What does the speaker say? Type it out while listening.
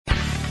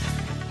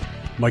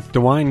Mike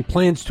DeWine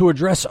plans to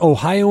address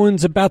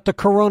Ohioans about the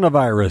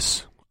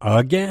coronavirus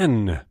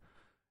again.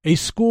 A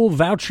school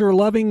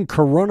voucher-loving,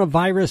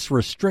 coronavirus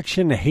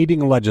restriction-hating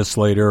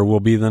legislator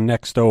will be the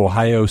next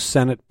Ohio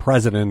Senate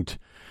president,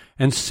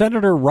 and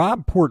Senator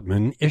Rob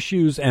Portman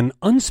issues an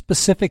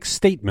unspecific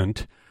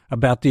statement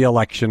about the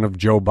election of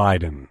Joe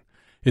Biden.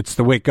 It's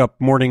the Wake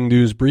Up Morning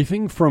News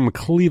Briefing from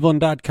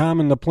Cleveland.com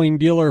and the Plain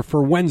Dealer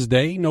for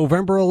Wednesday,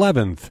 November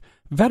 11th,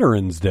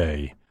 Veterans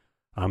Day.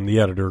 I'm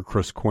the editor,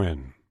 Chris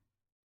Quinn.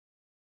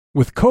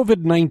 With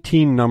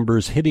COVID-19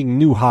 numbers hitting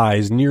new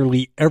highs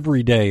nearly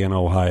every day in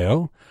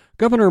Ohio,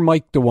 Governor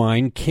Mike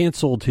DeWine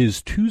canceled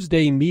his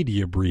Tuesday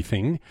media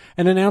briefing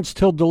and announced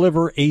he'll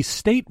deliver a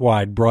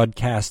statewide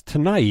broadcast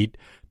tonight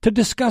to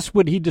discuss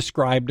what he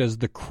described as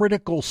the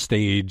critical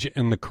stage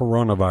in the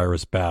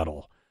coronavirus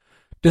battle.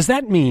 Does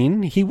that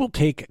mean he will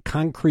take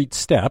concrete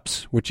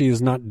steps, which he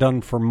has not done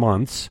for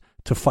months,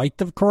 to fight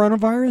the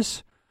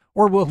coronavirus?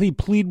 Or will he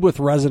plead with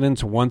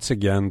residents once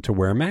again to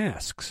wear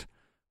masks?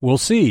 We'll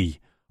see.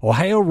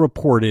 Ohio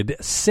reported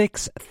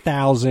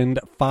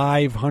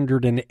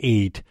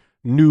 6,508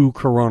 new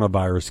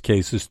coronavirus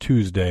cases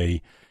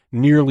Tuesday,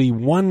 nearly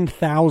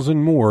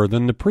 1,000 more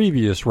than the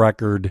previous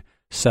record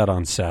set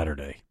on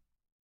Saturday.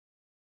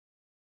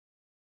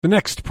 The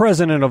next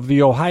president of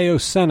the Ohio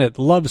Senate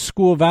loves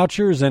school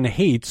vouchers and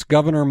hates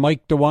Governor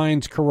Mike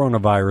DeWine's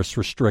coronavirus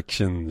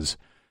restrictions.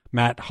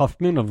 Matt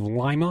Huffman of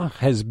Lima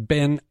has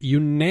been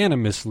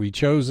unanimously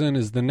chosen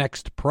as the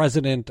next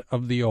president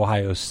of the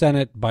Ohio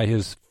Senate by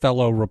his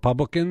fellow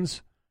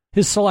Republicans.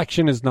 His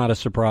selection is not a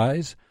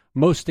surprise.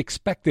 Most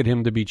expected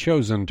him to be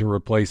chosen to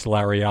replace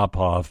Larry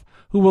Ophoff,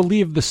 who will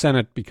leave the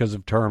Senate because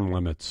of term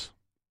limits.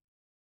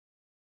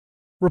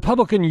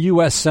 Republican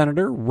U.S.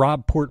 Senator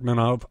Rob Portman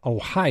of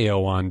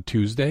Ohio on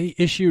Tuesday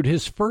issued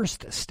his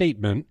first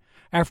statement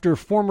after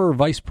former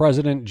Vice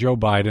President Joe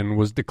Biden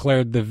was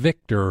declared the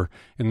victor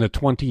in the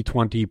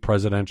 2020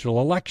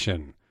 presidential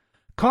election,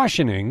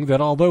 cautioning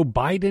that although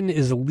Biden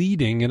is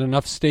leading in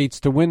enough states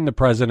to win the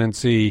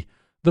presidency,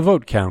 the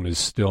vote count is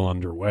still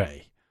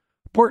underway.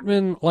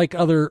 Portman, like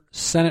other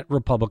Senate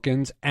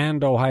Republicans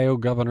and Ohio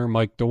Governor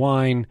Mike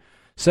DeWine,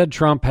 said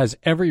Trump has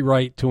every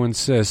right to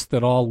insist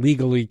that all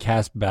legally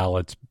cast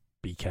ballots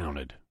be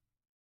counted.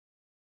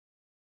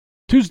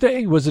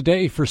 Tuesday was a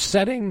day for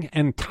setting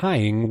and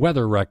tying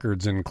weather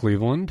records in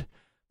Cleveland.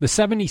 The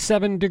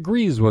 77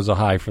 degrees was a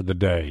high for the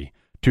day.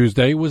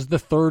 Tuesday was the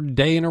third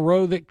day in a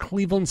row that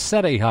Cleveland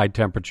set a high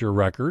temperature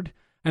record,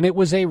 and it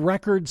was a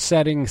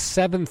record-setting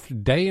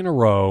seventh day in a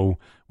row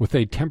with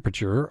a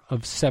temperature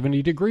of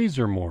 70 degrees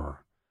or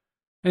more.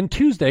 And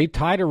Tuesday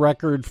tied a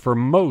record for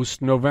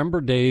most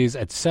November days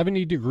at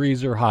 70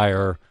 degrees or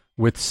higher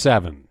with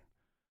 7.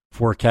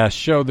 Forecasts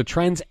show the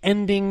trends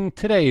ending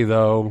today,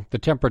 though. The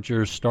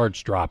temperature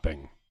starts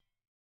dropping.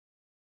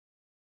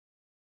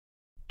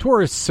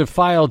 Tourists have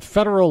filed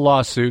federal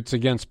lawsuits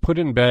against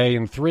Put-in-Bay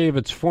and 3 of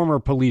its former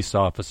police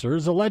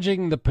officers,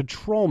 alleging the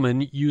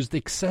patrolmen used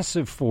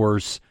excessive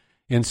force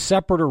in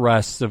separate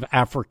arrests of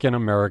African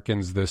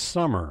Americans this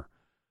summer.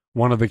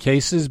 One of the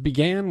cases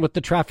began with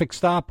the traffic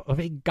stop of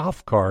a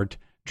golf cart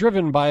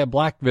driven by a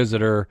black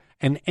visitor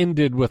and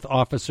ended with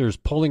officers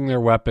pulling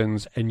their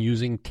weapons and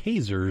using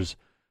tasers,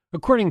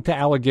 according to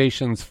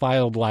allegations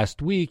filed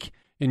last week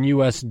in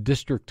U.S.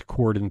 District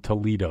Court in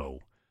Toledo.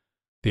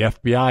 The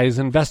FBI is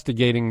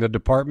investigating the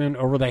department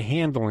over the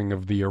handling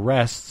of the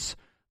arrests.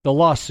 The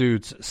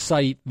lawsuits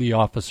cite the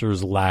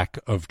officers' lack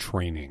of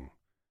training.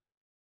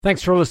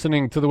 Thanks for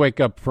listening to the Wake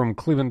Up from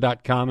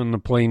Cleveland.com and the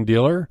Plain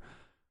Dealer.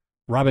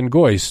 Robin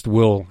Goist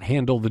will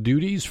handle the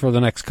duties for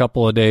the next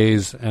couple of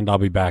days, and I'll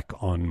be back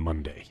on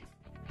Monday.